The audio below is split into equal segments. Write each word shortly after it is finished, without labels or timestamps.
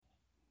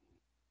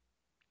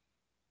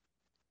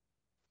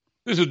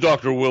This is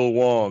Dr. Will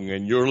Wong,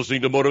 and you're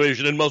listening to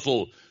Motivation and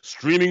Muscle,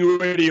 streaming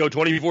radio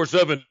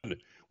 24/7,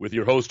 with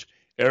your host,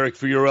 Eric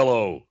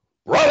Fiorillo.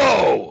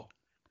 Bravo!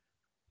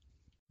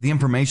 The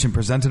information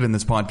presented in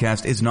this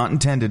podcast is not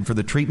intended for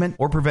the treatment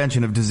or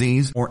prevention of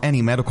disease or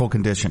any medical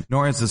condition,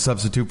 nor as a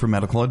substitute for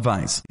medical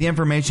advice. The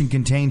information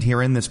contained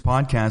here in this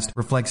podcast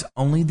reflects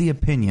only the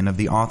opinion of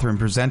the author and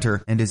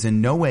presenter and is in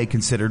no way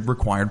considered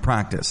required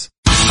practice.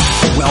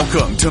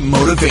 Welcome to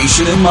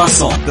Motivation and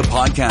Muscle, the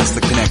podcast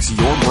that connects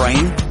your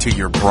brain to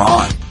your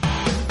brawn.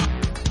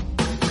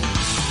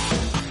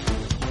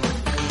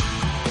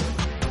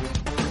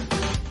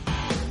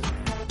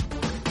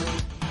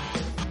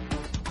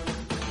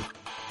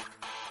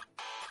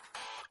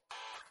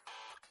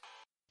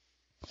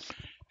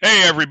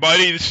 Hey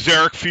everybody, this is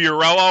Eric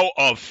Fiorillo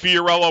of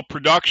Fiorillo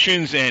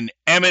Productions and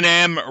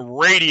M&M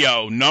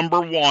Radio, number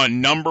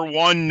one.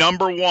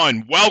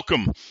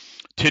 Welcome.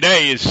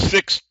 Today is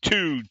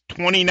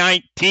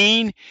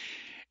 6/2/2019,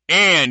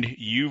 and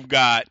you've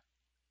got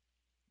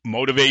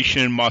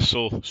Motivation and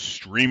Muscle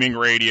streaming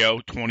radio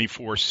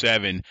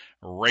 24/7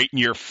 right in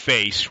your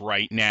face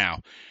right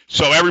now.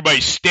 So everybody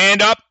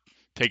stand up,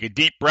 take a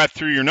deep breath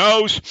through your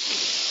nose,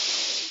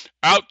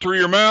 out through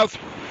your mouth,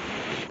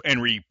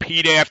 and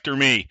repeat after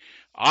me.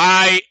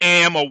 I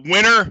am a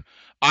winner,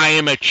 I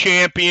am a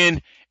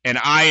champion, and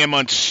I am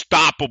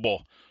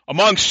unstoppable,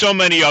 among so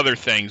many other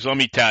things, let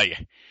me tell you.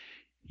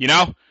 You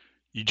know,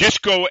 you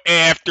just go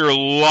after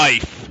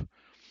life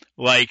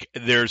like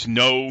there's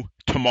no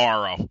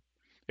tomorrow.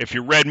 If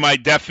you read my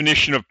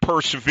definition of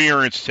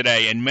perseverance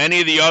today and many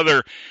of the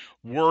other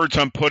words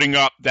I'm putting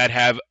up that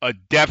have a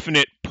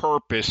definite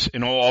purpose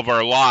in all of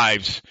our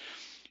lives,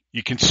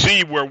 you can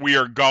see where we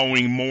are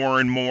going more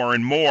and more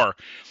and more.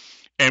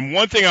 And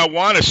one thing I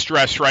want to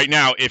stress right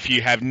now, if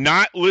you have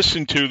not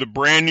listened to the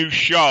brand new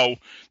show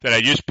that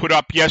I just put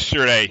up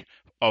yesterday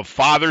of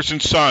Fathers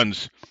and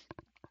Sons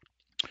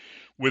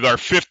with our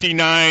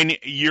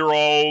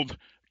 59-year-old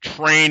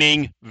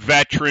training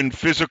veteran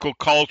physical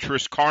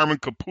culturist Carmen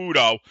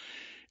Caputo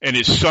and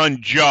his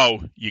son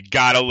Joe, you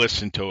got to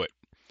listen to it.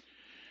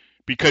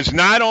 Because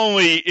not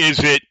only is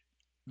it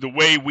the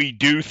way we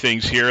do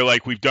things here,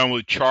 like we've done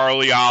with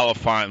Charlie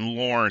Oliphant and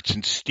Lawrence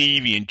and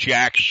Stevie and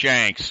Jack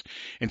Shanks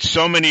and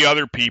so many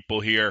other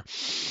people here,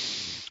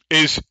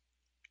 is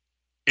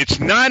it's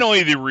not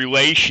only the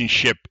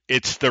relationship,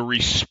 it's the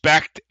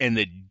respect and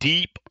the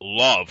deep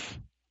love.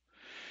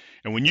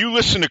 And when you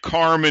listen to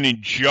Carmen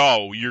and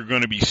Joe, you're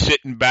going to be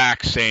sitting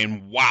back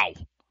saying, wow.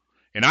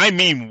 And I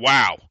mean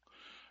wow.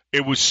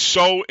 It was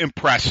so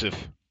impressive.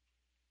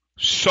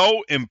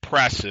 So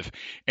impressive.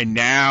 And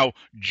now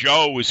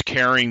Joe is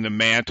carrying the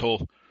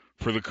mantle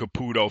for the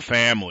Caputo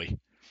family.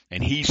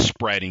 And he's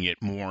spreading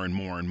it more and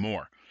more and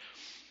more.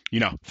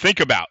 You know, think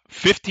about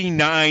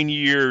 59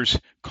 years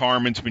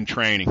Carmen's been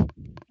training.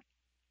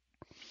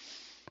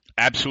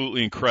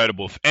 Absolutely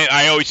incredible. And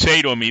I always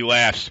say to him, he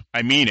laughs,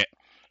 I mean it.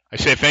 I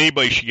say if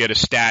anybody should get a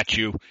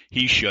statue,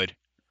 he should.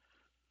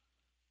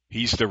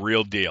 He's the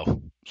real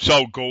deal.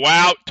 So go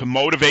out to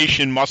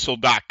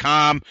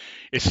motivationmuscle.com.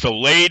 It's the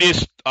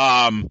latest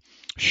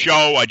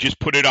show. I just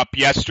put it up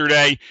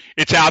yesterday.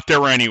 It's out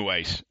there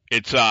anyways.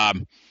 It's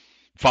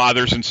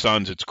Fathers and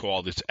Sons, it's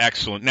called. It's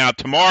excellent. Now,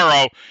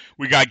 tomorrow,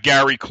 we got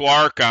Gary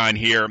Clark on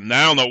here. And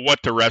I don't know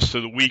what the rest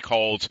of the week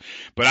holds,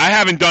 but I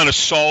haven't done a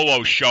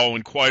solo show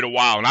in quite a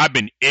while, and I've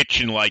been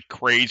itching like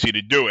crazy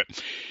to do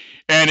it.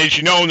 And as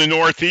you know, in the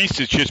Northeast,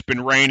 it's just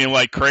been raining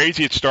like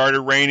crazy. It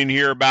started raining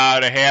here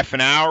about a half an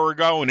hour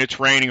ago, and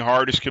it's raining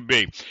hard as could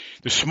be.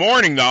 This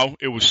morning, though,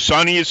 it was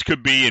sunny as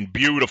could be and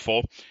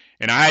beautiful,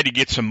 and I had to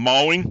get some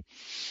mowing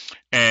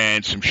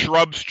and some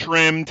shrubs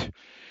trimmed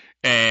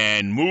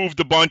and moved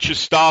a bunch of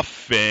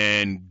stuff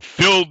and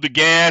filled the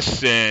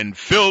gas and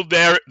filled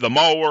the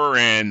mower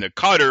and the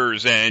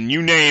cutters and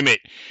you name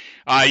it.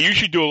 I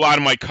usually do a lot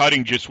of my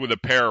cutting just with a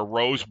pair of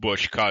rose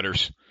bush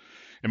cutters.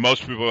 And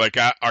most people are like,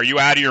 are you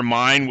out of your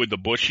mind with the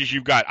bushes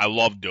you've got? I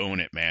love doing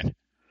it, man.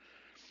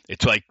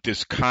 It's like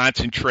this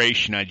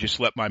concentration. I just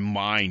let my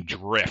mind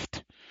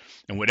drift.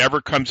 And whatever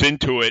comes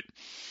into it,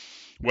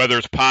 whether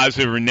it's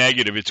positive or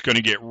negative, it's going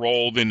to get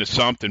rolled into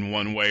something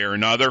one way or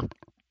another.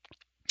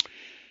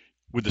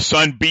 With the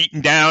sun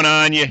beating down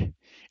on you,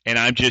 and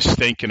I'm just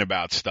thinking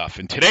about stuff.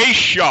 And today's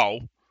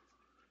show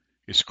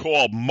is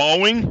called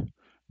Mowing,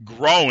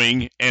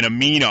 Growing, and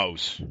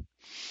Aminos.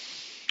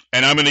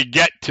 And I'm going to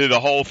get to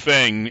the whole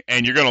thing,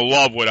 and you're going to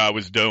love what I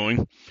was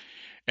doing.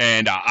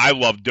 And I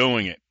love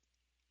doing it.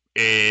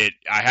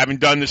 I haven't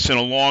done this in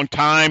a long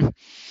time,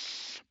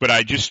 but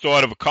I just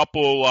thought of a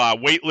couple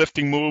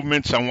weightlifting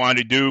movements I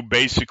wanted to do.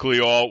 Basically,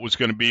 all it was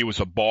going to be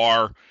was a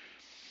bar.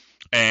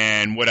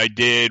 And what I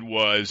did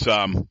was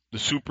the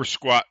super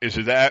squat. Is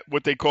that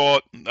what they call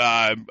it?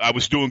 I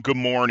was doing good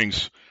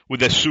mornings with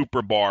the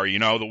super bar, you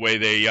know, the way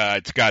they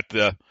it's got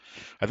the,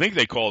 I think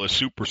they call it a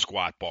super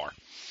squat bar.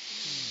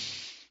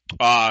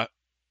 The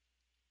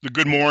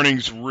Good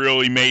Mornings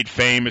really made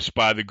famous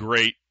by the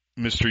great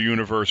Mr.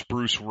 Universe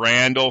Bruce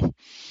Randall.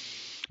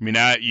 I mean,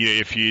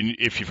 if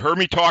you've heard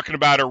me talking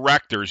about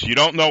erectors, you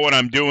don't know what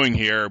I'm doing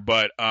here,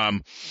 but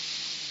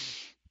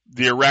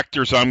the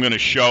erectors I'm going to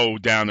show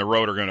down the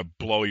road are going to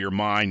blow your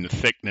mind. The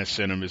thickness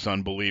in them is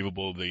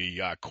unbelievable.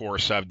 The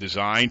course I've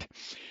designed.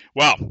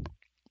 Well,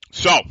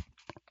 so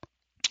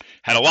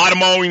had a lot of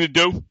mowing to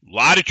do, a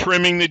lot of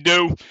trimming to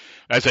do.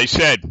 As I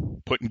said,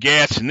 putting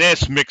gas in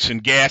this, mixing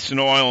gas and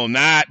oil in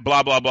that,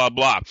 blah, blah, blah,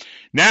 blah.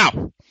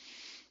 Now,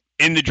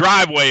 in the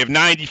driveway of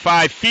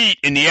 95 feet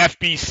in the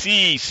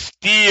FBC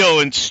steel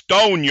and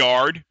stone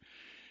yard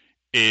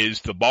is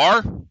the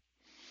bar.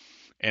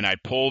 And I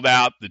pulled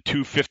out the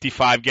two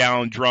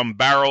 55-gallon drum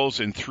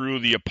barrels and threw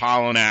the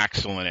Apollon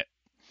axle in it.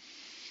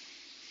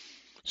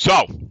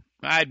 So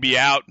I'd be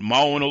out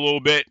mowing a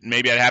little bit.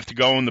 Maybe I'd have to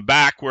go in the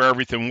back where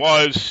everything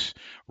was,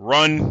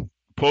 run,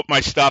 put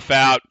my stuff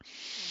out,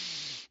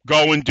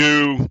 go and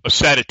do a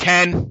set of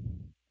 10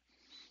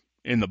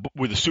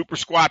 with a super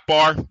squat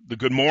bar, the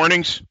good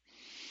mornings.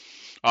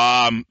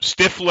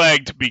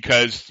 Stiff-legged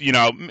because,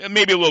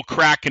 maybe a little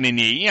crack in the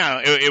knee.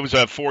 It was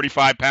a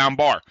 45-pound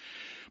bar.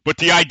 But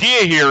the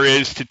idea here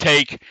is to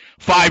take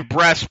 5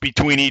 breaths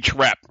between each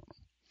rep,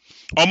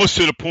 almost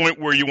to the point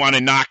where you want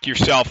to knock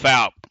yourself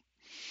out.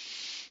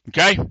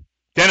 Okay?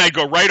 Then I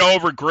go right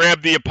over,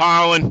 grab the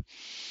Apollon,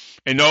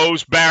 and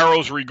those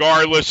barrels,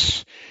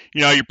 regardless,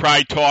 you're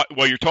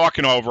probably you're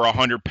talking over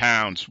 100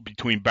 pounds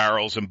between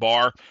barrels and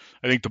bar.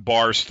 I think the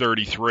bar is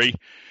 33.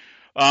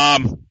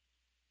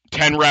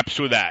 10 reps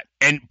with that.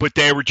 But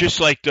they were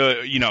just like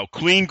the,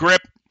 clean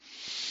grip,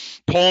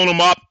 pulling them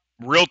up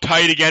real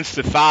tight against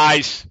the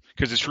thighs,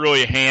 because it's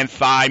really a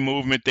hand-thigh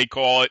movement, they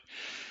call it.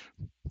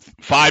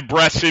 5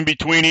 breaths in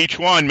between each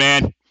one,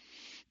 man.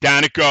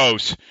 Down it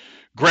goes.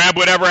 Grab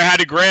whatever I had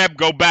to grab,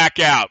 go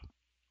back out.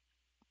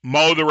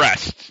 Mow the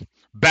rest.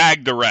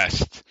 Bag the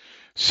rest.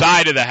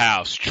 Side of the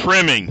house.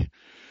 Trimming.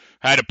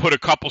 Had to put a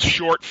couple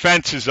short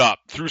fences up.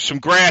 Threw some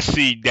grass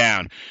seed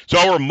down.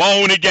 So we're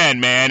mowing again,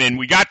 man. And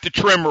we got the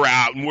trimmer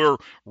out. And we're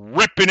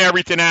ripping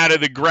everything out of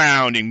the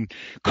ground and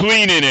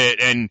cleaning it.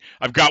 And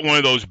I've got one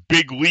of those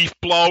big leaf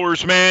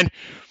blowers, man.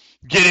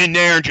 Get in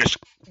there and just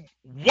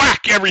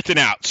whack everything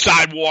out.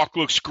 Sidewalk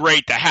looks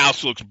great. The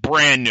house looks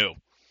brand new.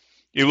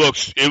 It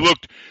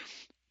looked,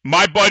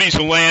 my buddy's a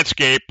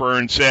landscaper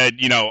and said,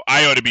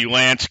 I ought to be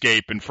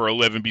landscaping for a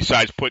living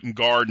besides putting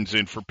gardens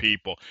in for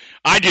people.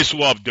 I just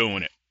love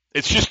doing it.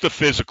 It's just the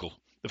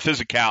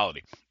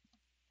physicality.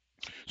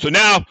 So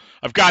now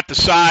I've got the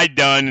side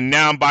done, and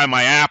now I'm by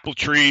my apple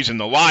trees and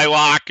the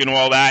lilac and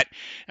all that.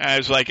 And I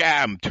was like,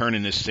 I'm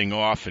turning this thing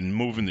off and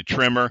moving the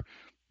trimmer,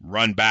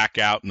 run back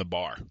out in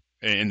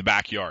the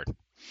backyard.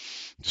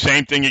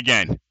 Same thing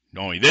again,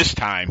 only this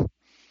time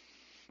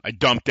I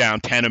dumped down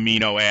 10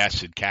 amino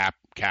acid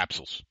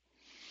capsules.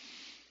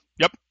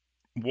 Yep,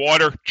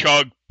 water,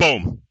 chug,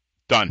 boom,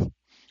 done.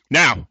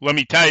 Now, let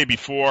me tell you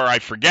before I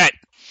forget,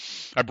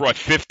 I brought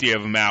 50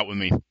 of them out with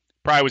me.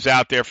 Probably was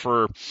out there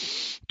for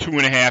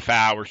 2.5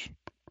 hours.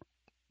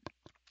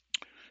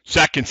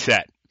 Second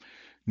set.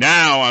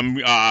 Now I'm,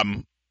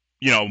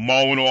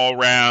 mowing all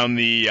around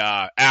the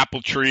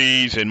apple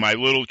trees and my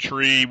little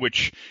tree,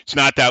 which it's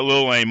not that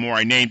little anymore.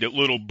 I named it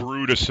Little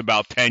Brutus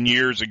about 10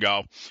 years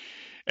ago.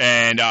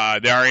 And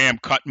there I am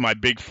cutting my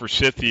big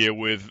forsythia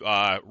with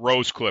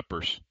rose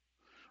clippers.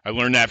 I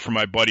learned that from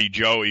my buddy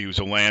Joey, who's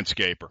a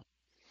landscaper.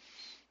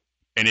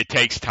 And it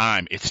takes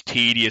time. It's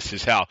tedious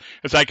as hell.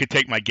 It's like I could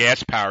take my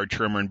gas-powered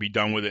trimmer and be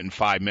done with it in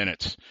 5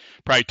 minutes.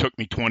 Probably took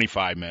me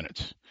 25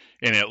 minutes.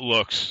 And it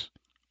looks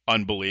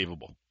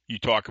unbelievable. You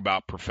talk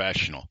about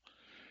professional.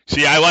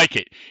 See, I like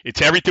it.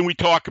 It's everything we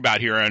talk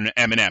about here on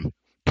M&M.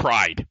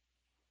 Pride.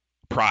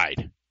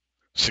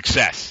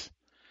 Success.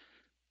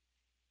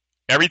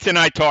 Everything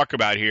I talk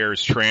about here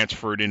is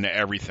transferred into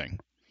everything.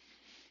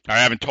 I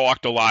haven't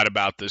talked a lot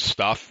about this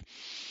stuff,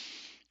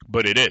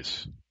 but it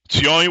is.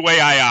 It's the only way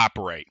I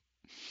operate.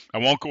 I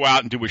won't go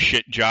out and do a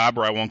shit job,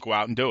 or I won't go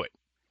out and do it.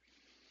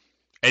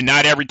 And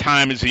not every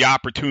time is the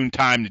opportune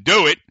time to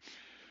do it.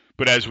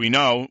 But as we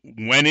know,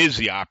 when is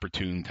the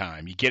opportune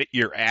time? You get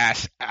your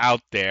ass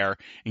out there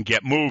and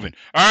get moving.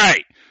 All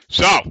right.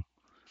 So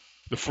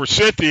the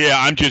forsythia,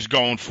 I'm just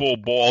going full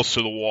balls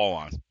to the wall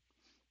on.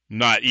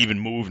 Not even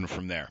moving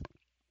from there.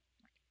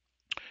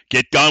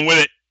 Get done with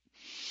it.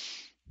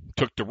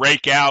 Took the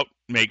rake out,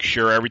 make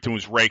sure everything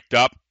was raked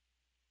up,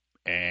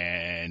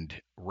 and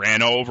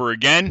ran over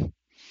again.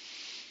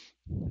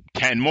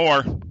 10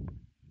 more,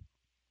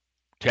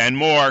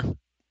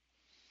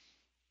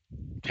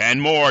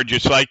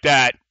 just like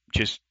that,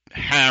 just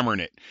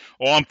hammering it.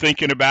 All I'm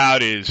thinking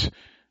about is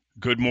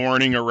good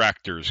morning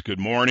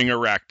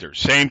erectors.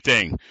 Same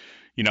thing.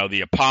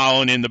 The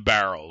Apollon in the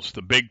barrels,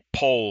 the big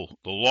pole,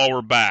 the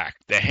lower back,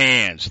 the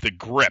hands, the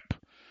grip.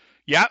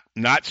 Yeah,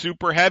 not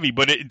super heavy,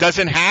 but it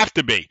doesn't have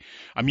to be.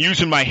 I'm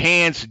using my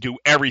hands to do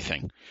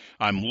everything.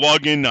 I'm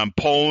lugging, I'm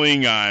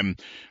pulling, I'm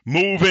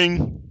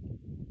moving.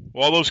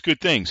 All those good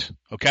things,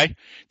 okay?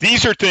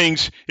 These are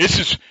things, this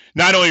is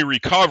not only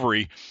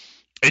recovery,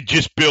 it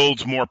just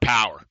builds more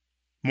power.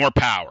 More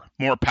power.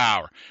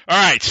 All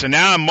right, so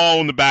now I'm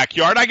mowing the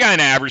backyard. I got an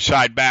average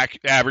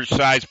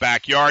size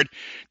backyard.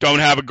 Don't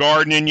have a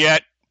garden in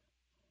yet.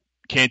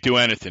 Can't do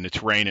anything.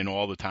 It's raining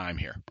all the time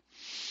here.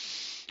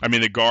 I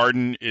mean, the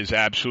garden is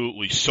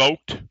absolutely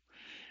soaked,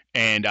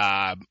 and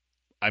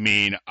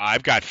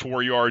I've got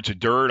 4 yards of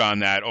dirt on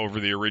that over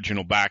the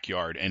original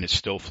backyard, and it's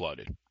still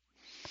flooded.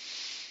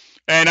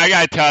 And I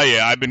got to tell you,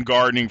 I've been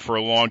gardening for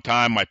a long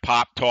time. My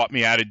pop taught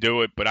me how to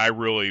do it, but I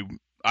really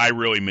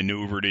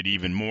maneuvered it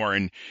even more.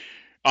 And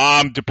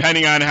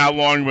depending on how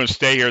long I'm going to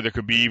stay here, there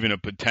could be even a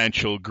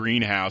potential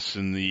greenhouse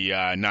in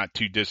the not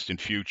too distant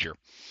future.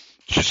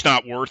 It's just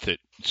not worth it.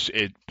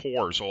 It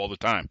pours all the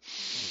time.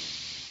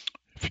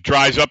 If it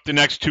dries up the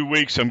next 2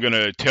 weeks, I'm going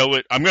to till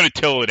it. I'm going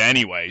to till it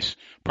anyways,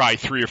 probably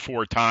 3 or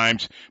 4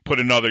 times, put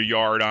another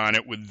yard on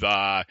it with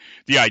the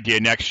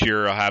idea next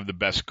year I'll have the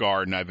best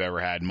garden I've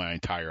ever had in my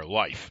entire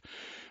life.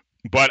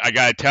 But I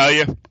got to tell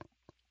you,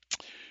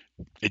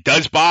 it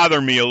does bother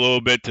me a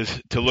little bit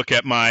to look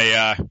at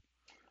my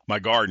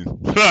garden.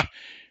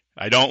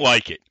 I don't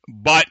like it.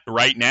 But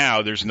right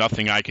now, there's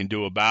nothing I can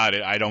do about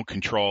it. I don't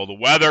control the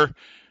weather.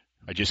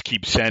 I just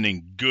keep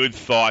sending good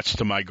thoughts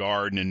to my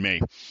garden and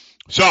me.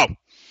 So,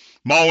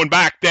 mowing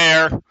back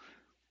there,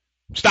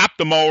 stop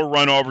the mower,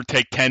 run over,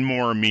 take 10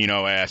 more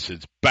amino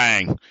acids.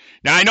 Bang.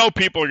 Now, I know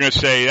people are going to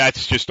say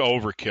that's just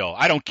overkill.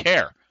 I don't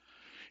care.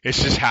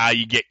 This is how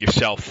you get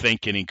yourself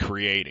thinking and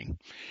creating.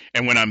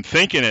 And when I'm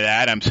thinking of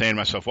that, I'm saying to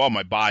myself, well,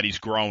 my body's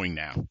growing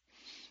now.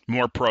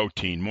 More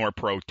protein.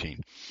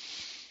 Mowing.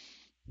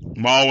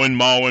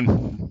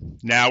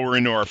 Now we're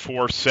into our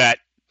 4th set.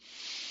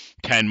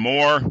 10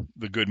 more,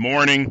 the good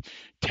morning.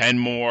 10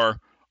 more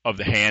of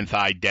the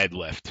hand-thigh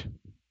deadlift.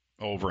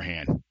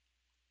 Overhand.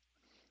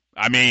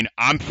 I mean,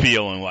 I'm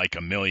feeling like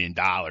 $1 million.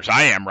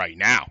 I am right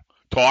now,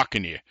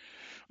 talking to you.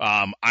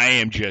 I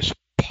am just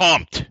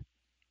pumped.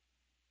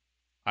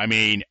 I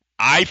mean,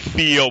 I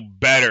feel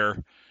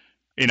better.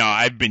 You know,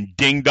 I've been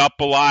dinged up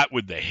a lot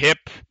with the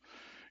hip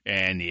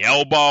and the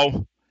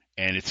elbow,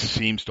 and it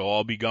seems to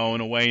all be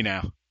going away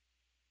now.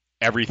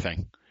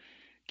 Everything.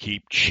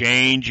 Keep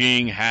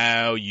changing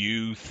how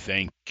you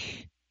think.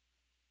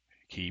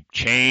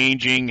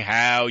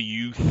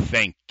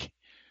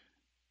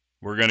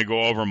 We're going to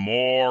go over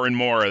more and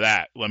more of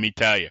that, let me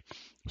tell you.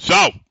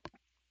 So,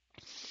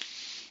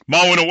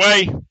 mowing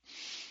away.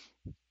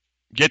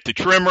 Get the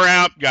trimmer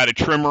out. Got to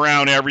trim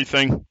around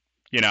everything.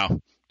 You know,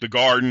 the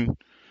garden,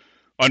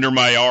 under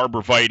my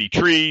arborvitae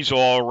trees,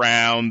 all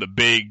around the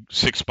big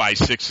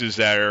 6x6s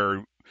that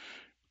are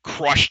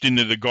crushed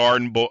into the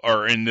garden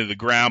or into the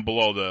ground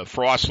below the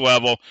frost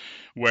level,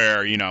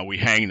 where, you know, we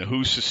hang the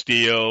Husa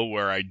steel,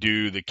 where I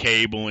do the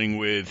cabling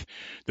with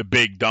the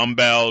big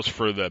dumbbells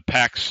for the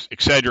pecs,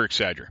 etc.,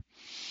 etc.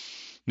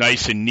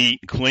 Nice and neat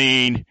and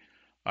clean.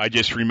 I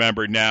just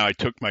remembered now I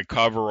took my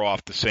cover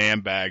off the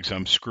sandbags.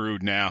 I'm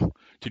screwed now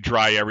to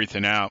dry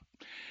everything out.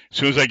 As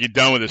soon as I get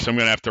done with this, I'm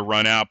going to have to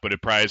run out, but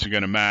it probably isn't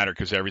going to matter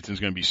because everything's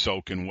going to be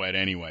soaking wet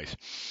anyways.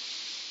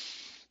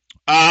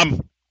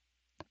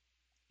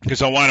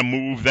 Because I want to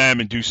move them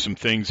and do some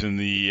things in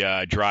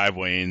the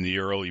driveway in the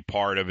early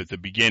part of it, the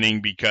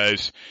beginning,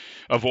 because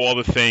of all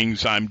the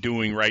things I'm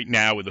doing right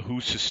now with the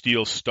Husa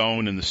steel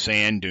stone and the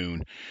sand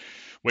dune.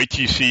 Wait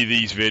till you see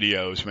these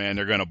videos, man.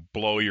 They're going to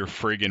blow your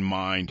friggin'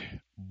 mind.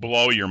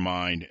 Blow your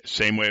mind.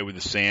 Same way with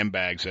the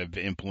sandbags I've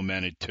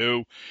implemented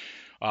too.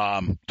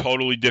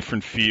 Totally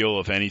different feel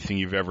of anything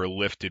you've ever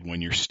lifted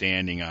when you're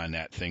standing on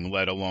that thing,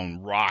 let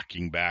alone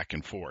rocking back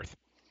and forth.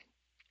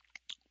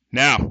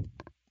 Now,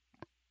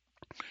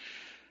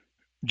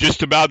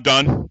 just about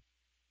done.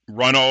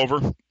 Run over.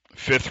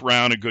 5th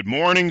round of good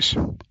mornings.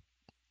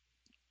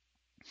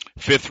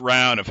 5th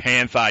round of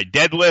hand-thigh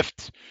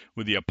deadlift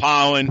with the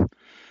Apollon.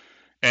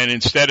 And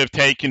instead of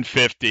taking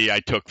 50, I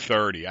took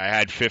 30. I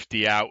had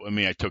 50 out with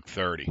me. I took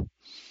 30.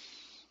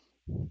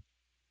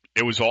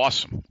 It was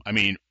awesome. I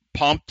mean,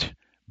 pumped,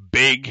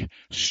 big,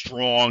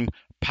 strong,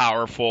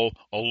 powerful,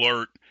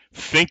 alert,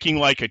 thinking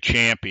like a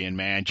champion,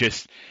 man.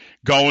 Just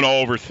going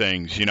over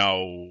things, you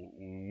know.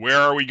 Where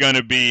are we going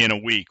to be in a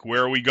week?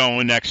 Where are we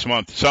going next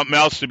month? Something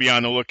else to be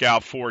on the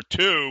lookout for,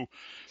 too,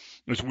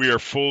 is we are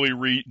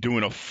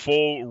doing a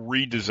full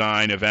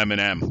redesign of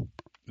M&M,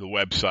 the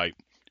website.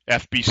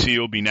 FBC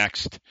will be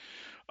next.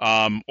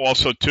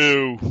 Also,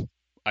 too,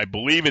 I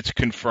believe it's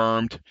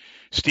confirmed,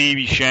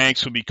 Stevie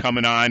Shanks will be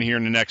coming on here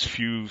in the next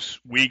few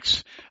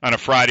weeks on a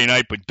Friday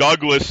night. But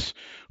Douglas,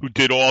 who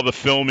did all the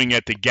filming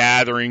at the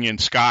Gathering in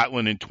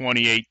Scotland in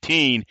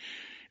 2018,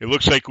 it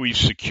looks like we've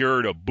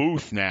secured a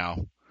booth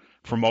now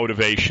for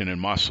Motivation and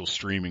Muscle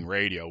Streaming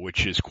Radio,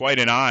 which is quite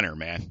an honor,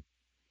 man.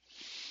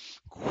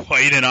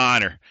 Quite an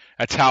honor.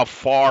 That's how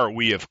far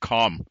we have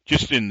come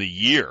just in the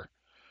year.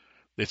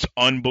 It's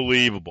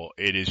unbelievable.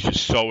 It is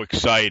just so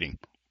exciting.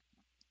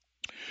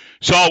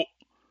 So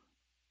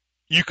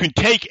you can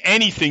take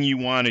anything you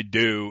want to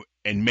do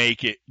and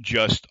make it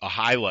just a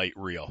highlight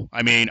reel.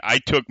 I mean, I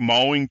took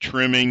mowing,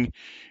 trimming,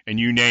 and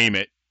you name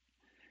it,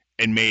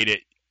 and made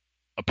it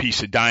a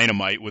piece of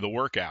dynamite with a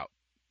workout.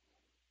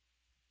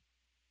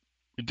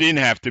 It didn't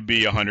have to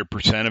be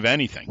 100% of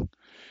anything.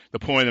 The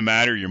point of the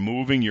matter, you're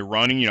moving, you're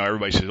running.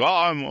 Everybody says, "Oh,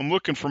 I'm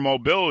looking for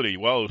mobility."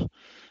 Well,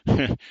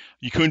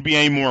 you couldn't be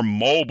any more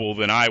mobile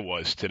than I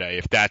was today,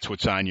 if that's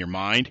what's on your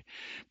mind.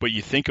 But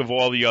you think of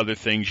all the other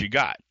things you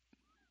got.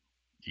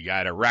 You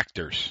got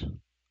erectors,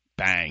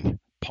 bang,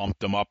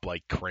 pumped them up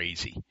like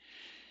crazy.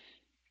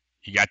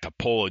 You got to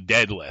pull a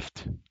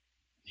deadlift.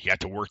 You got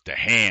to work the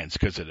hands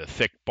because of the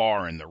thick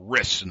bar and the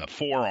wrists and the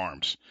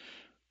forearms.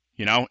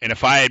 And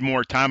if I had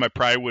more time, I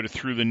probably would have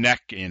threw the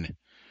neck in.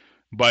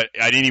 But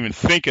I didn't even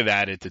think of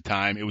that at the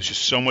time. It was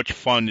just so much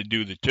fun to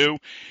do the two.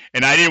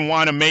 And I didn't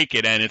want to make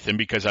it anything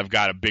because I've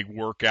got a big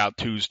workout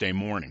Tuesday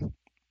morning.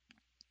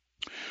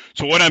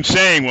 So what I'm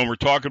saying when we're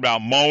talking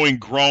about mowing,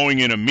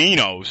 growing, and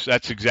aminos,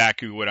 that's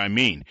exactly what I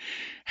mean.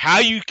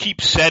 How you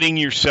keep setting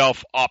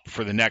yourself up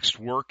for the next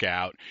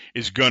workout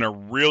is going to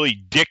really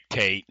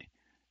dictate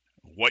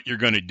what you're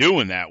going to do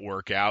in that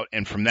workout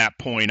and from that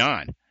point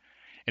on.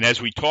 And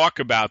as we talk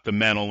about the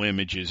mental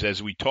images,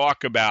 as we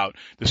talk about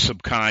the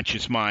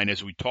subconscious mind,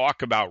 as we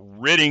talk about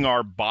ridding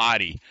our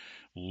body,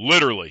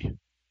 literally,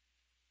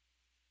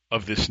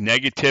 of this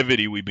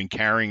negativity we've been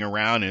carrying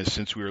around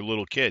since we were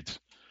little kids.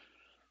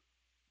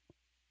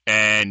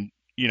 And,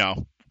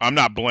 I'm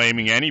not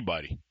blaming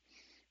anybody.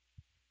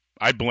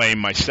 I blame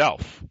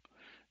myself.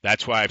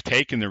 That's why I've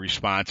taken the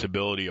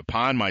responsibility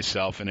upon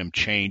myself and am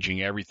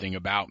changing everything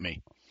about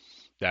me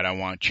that I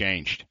want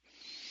changed.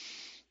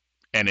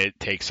 And it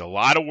takes a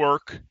lot of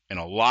work and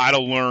a lot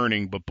of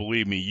learning, but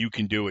believe me, you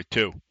can do it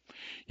too.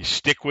 You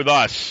stick with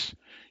us,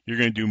 you're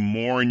going to do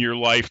more in your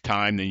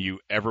lifetime than you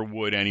ever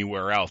would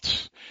anywhere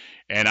else.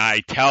 And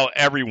I tell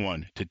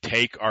everyone to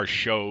take our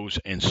shows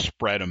and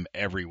spread them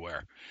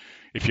everywhere.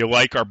 If you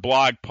like our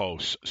blog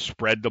posts,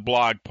 spread the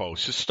blog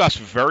posts. This stuff's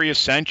very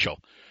essential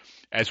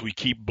as we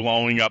keep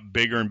blowing up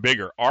bigger and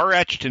bigger. Our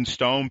Etched in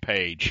Stone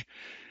page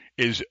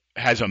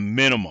has a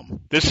minimum.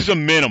 This is a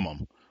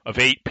minimum of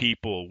 8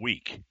 people a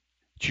week.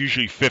 It's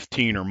usually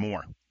 15 or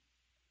more.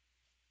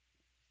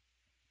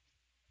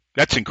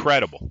 That's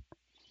incredible.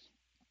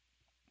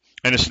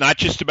 And it's not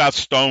just about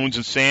stones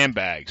and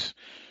sandbags.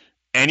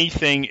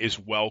 Anything is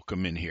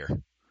welcome in here.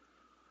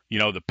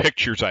 The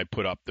pictures I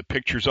put up, the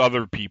pictures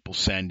other people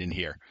send in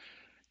here,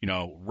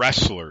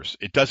 wrestlers,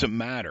 it doesn't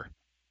matter.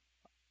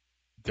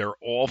 They're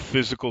all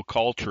physical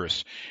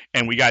culturists.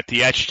 And we got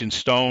the Etched in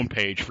Stone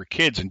page for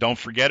kids. And don't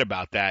forget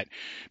about that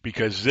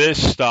because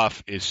this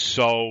stuff is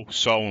so,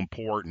 so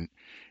important.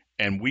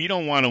 And we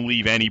don't want to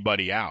leave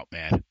anybody out,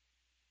 man.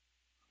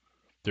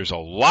 There's a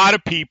lot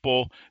of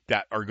people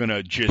that are going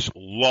to just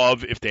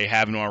love, if they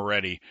haven't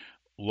already,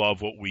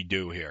 love what we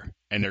do here.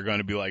 And they're going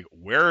to be like,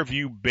 where have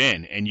you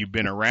been? And you've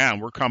been around.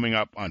 We're coming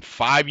up on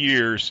 5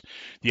 years,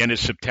 the end of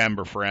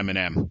September for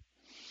M&M.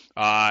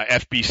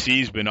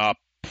 FBC's been up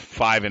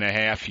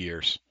 5.5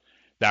 years.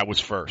 That was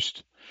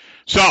first.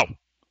 So,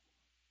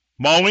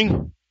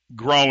 mowing,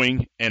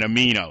 growing, and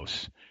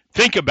aminos.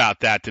 Think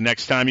about that the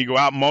next time you go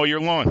out and mow your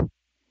lawn.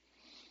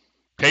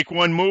 Take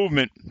one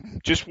movement.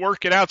 Just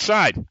work it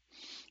outside.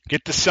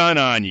 Get the sun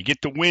on you.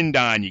 Get the wind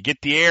on you.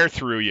 Get the air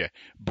through you.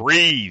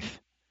 Breathe.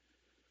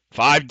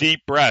 5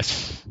 deep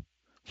breaths.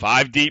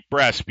 5 deep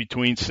breaths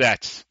between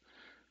sets.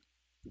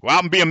 Go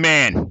out and be a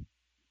man.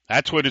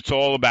 That's what it's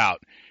all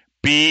about.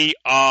 Be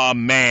a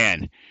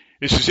man.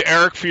 This is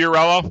Eric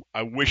Fiorillo.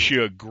 I wish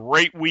you a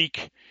great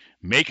week.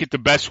 Make it the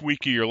best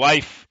week of your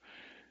life.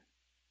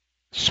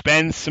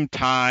 Spend some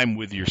time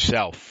with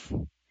yourself.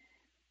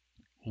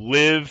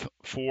 Live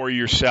for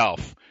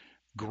yourself.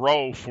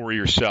 Grow for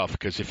yourself.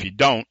 Because if you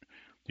don't,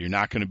 you're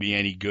not going to be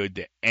any good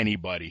to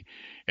anybody.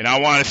 And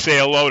I want to say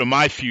hello to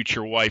my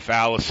future wife,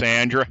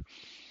 Alessandra,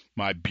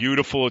 my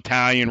beautiful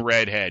Italian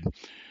redhead.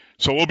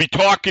 So we'll be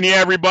talking to you,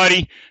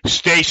 everybody.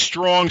 Stay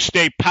strong,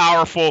 stay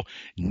powerful,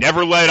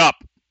 never let up.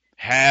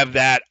 Have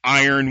that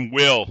iron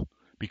will,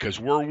 because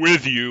we're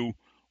with you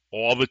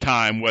all the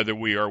time, whether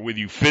we are with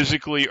you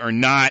physically or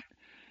not.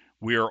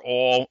 We are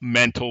all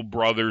mental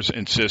brothers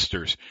and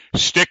sisters.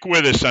 Stick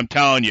with us, I'm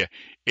telling you.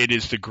 It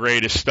is the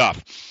greatest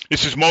stuff.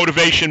 This is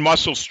Motivation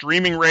Muscle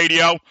Streaming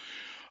Radio.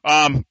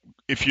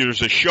 If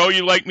there's a show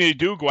you'd like me to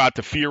do, go out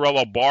to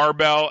Fiorillo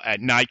Barbell at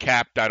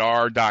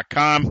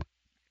NICAP.R.com.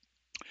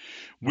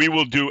 We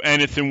will do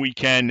anything we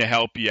can to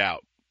help you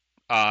out.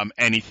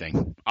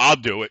 Anything. I'll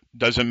do it.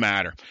 Doesn't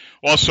matter.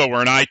 Also,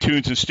 we're on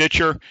iTunes and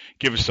Stitcher.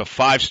 Give us a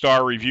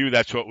 5-star review.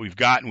 That's what we've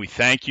got, and we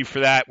thank you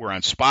for that. We're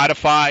on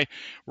Spotify.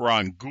 We're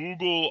on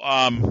Google.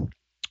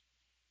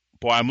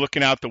 Boy, I'm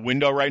looking out the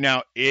window right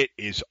now. It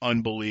is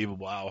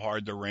unbelievable how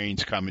hard the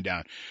rain's coming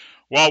down.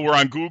 Well, we're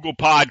on Google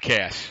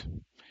Podcasts.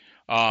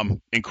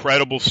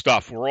 Incredible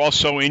stuff. We're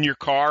also in your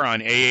car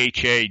on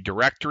AHA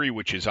Directory,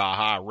 which is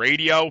AHA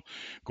Radio.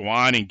 Go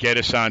on and get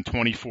us on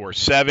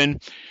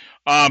 24/7.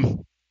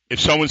 If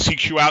someone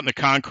seeks you out in the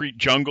concrete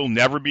jungle,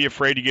 never be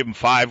afraid to give them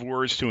 5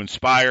 words to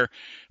inspire.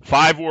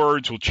 5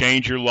 words will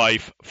change your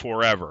life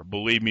forever.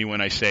 Believe me when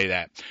I say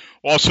that.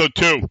 Also,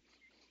 too,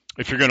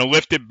 if you're going to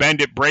lift it,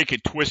 bend it, break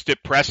it, twist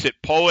it, press it,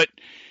 pull it.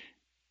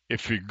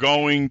 If you're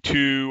going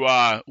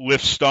to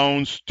lift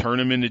stones, turn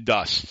them into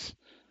dust.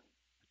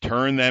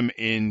 turn them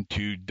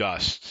into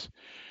dust.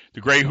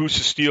 The great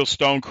Husa Steel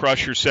Stone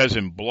Crusher says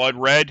in blood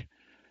red,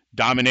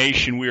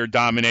 domination, we are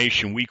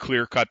domination. We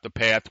clear cut the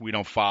path. We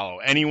don't follow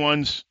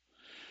anyone's.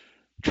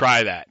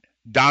 Try that.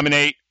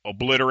 Dominate,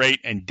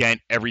 obliterate, and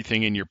dent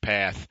everything in your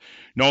path.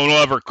 No one will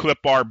ever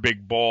clip our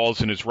big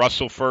balls. And as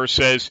Russell Furr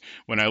says,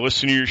 when I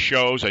listen to your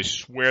shows, I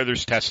swear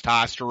there's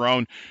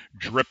testosterone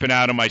dripping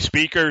out of my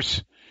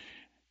speakers.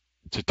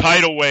 It's a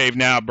tidal wave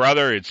now,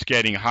 brother. It's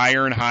getting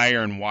higher and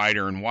higher and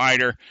wider and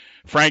wider.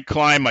 Frank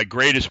Klein, my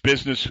greatest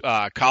business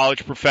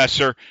college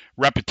professor,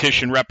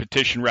 repetition,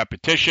 repetition,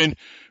 repetition.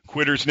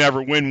 Quitters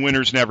never win,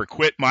 winners never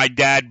quit. My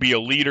dad, be a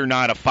leader,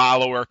 not a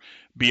follower.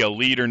 Be a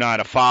leader, not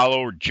a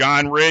follower.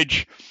 John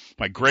Ridge,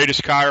 my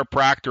greatest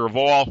chiropractor of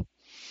all.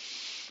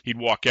 He'd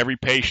walk every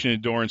patient in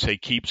the door and say,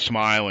 keep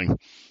smiling.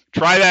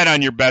 Try that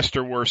on your best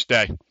or worst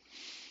day.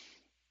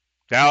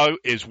 That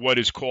is what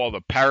is called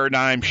a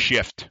paradigm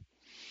shift.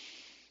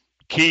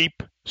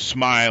 Keep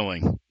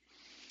smiling.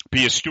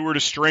 Be a steward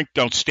of strength.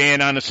 Don't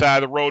stand on the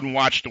side of the road and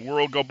watch the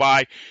world go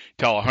by.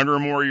 Tell 100 or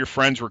more of your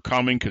friends we're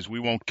coming because we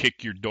won't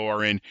kick your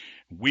door in.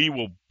 We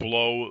will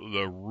blow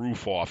the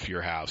roof off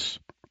your house.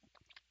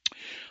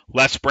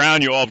 Les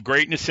Brown, you all have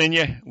greatness in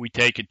you. We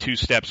take it 2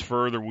 steps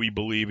further. We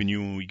believe in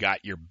you and we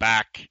got your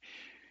back.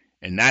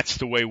 And that's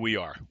the way we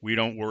are. We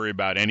don't worry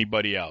about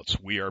anybody else.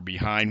 We are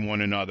behind one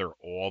another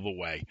all the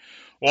way.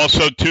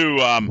 Also, too,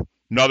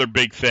 another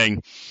big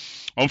thing.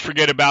 Don't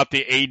forget about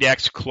the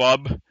ADEX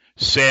Club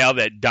sale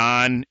that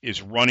Don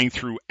is running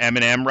through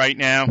M&M right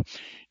now.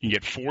 You can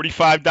get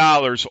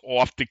 $45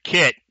 off the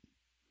kit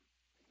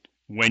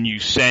when you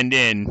send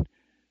in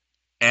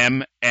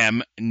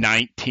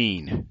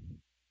MM19.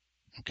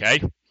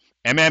 Okay?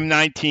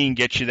 MM19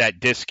 gets you that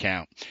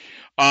discount.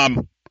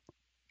 You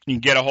can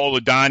get a hold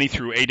of Donnie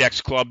through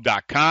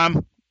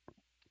adexclub.com.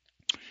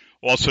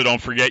 Also,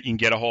 don't forget, you can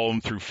get a hold of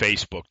him through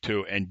Facebook,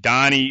 too. And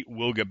Donnie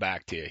will get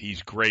back to you.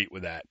 He's great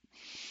with that.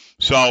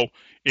 So,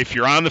 if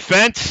you're on the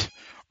fence,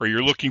 or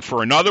you're looking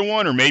for another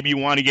one, or maybe you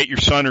want to get your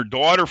son or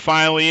daughter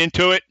finally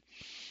into it,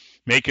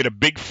 make it a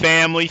big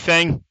family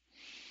thing,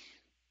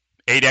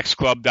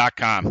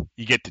 adexclub.com.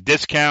 You get the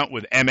discount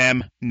with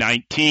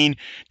MM19.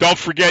 Don't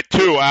forget,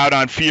 too, out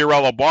on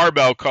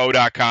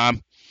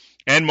FiorilloBarbellCo.com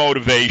and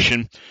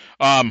Motivation.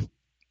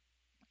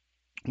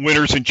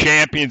 Winners and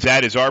Champions,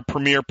 that is our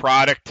premier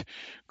product.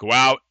 Go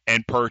out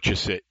and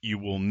purchase it. You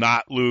will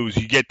not lose.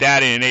 You get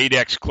that in an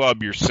ADEX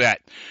Club, you're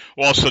set.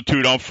 Also,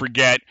 too, don't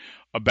forget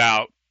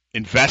about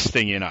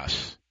investing in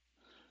us.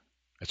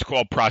 It's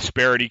called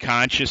Prosperity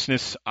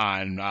Consciousness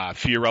on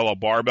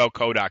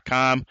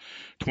FiorilloBarbellCo.com.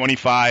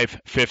 $25,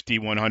 $50,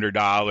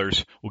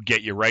 $100 will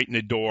get you right in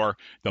the door.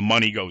 The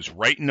money goes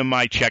right into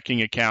my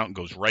checking account,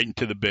 goes right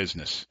into the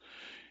business.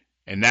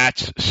 And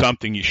that's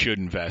something you should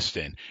invest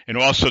in. And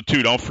also,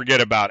 too, don't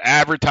forget about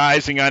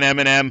advertising on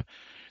M&M.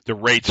 The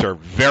rates are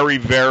very,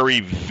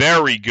 very,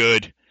 very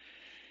good.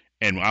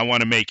 And I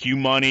want to make you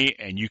money,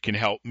 and you can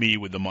help me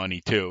with the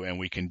money, too. And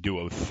we can do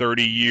a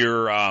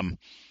 30-year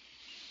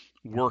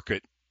work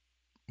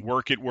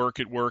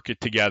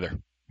it together.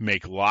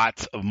 Make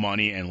lots of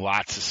money and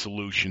lots of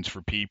solutions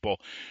for people.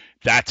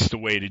 That's the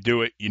way to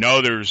do it. You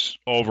know, there's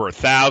over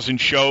 1,000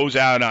 shows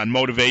out on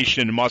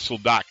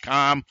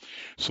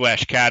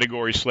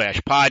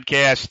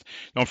motivationandmuscle.com/category/podcast.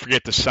 Don't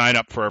forget to sign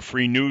up for our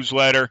free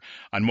newsletter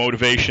on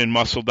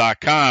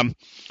motivationandmuscle.com.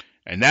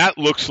 And that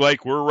looks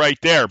like we're right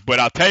there. But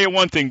I'll tell you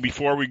one thing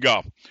before we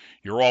go.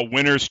 You're all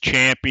winners,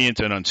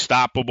 champions, and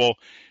unstoppable.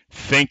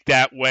 Think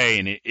that way,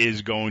 and it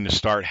is going to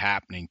start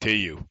happening to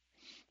you.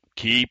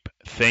 Keep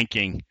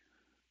thinking.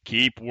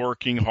 Keep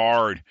working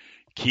hard.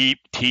 Keep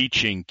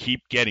teaching.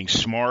 Keep getting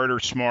smarter,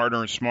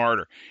 smarter, and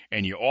smarter.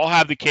 And you all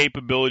have the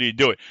capability to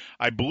do it.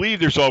 I believe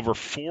there's over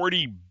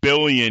 40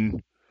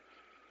 billion,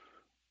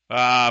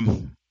 I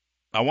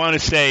want to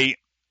say,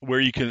 where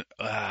you can,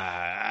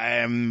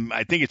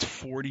 I think it's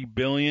 40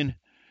 billion,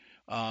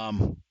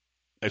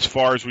 as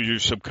far as with your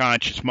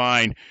subconscious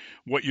mind,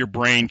 what your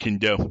brain can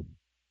do.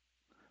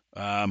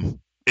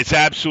 It's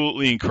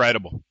absolutely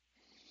incredible.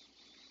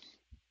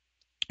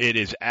 It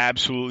is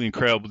absolutely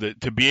incredible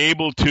to be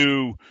able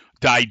to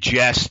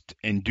digest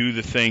and do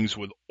the things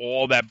with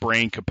all that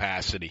brain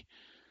capacity.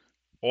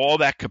 All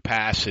that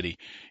capacity.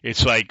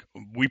 It's like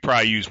we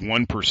probably use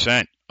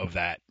 1% of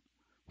that.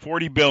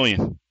 40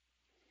 billion.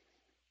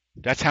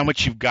 That's how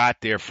much you've got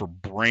there for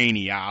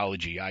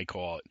brainiology, I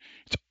call it.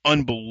 It's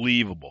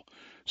unbelievable.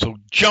 So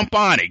jump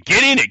on it.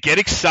 Get in it. Get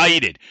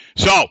excited.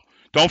 So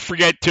don't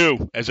forget,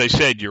 too, as I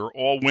said, you're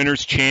all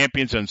winners,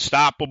 champions,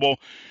 unstoppable.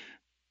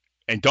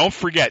 And don't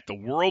forget, the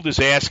world is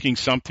asking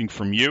something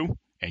from you,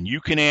 and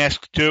you can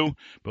ask too.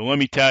 But let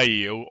me tell you,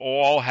 you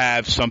all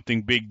have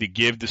something big to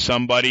give to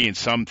somebody and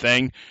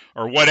something,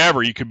 or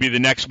whatever. You could be the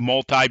next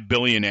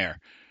multi-billionaire.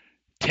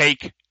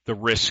 Take the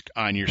risk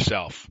on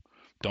yourself.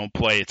 Don't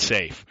play it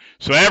safe.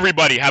 So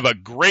everybody, have a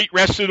great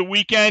rest of the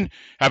weekend.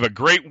 Have a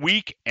great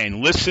week, and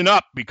listen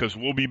up because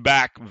we'll be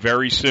back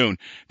very soon.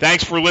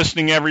 Thanks for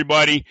listening,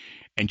 everybody,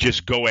 and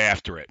just go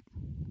after it.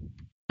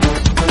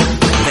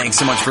 Thanks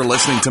so much for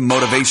listening to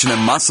Motivation and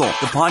Muscle,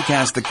 the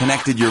podcast that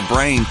connected your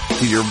brain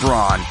to your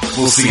brawn.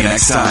 We'll see you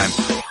next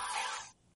time.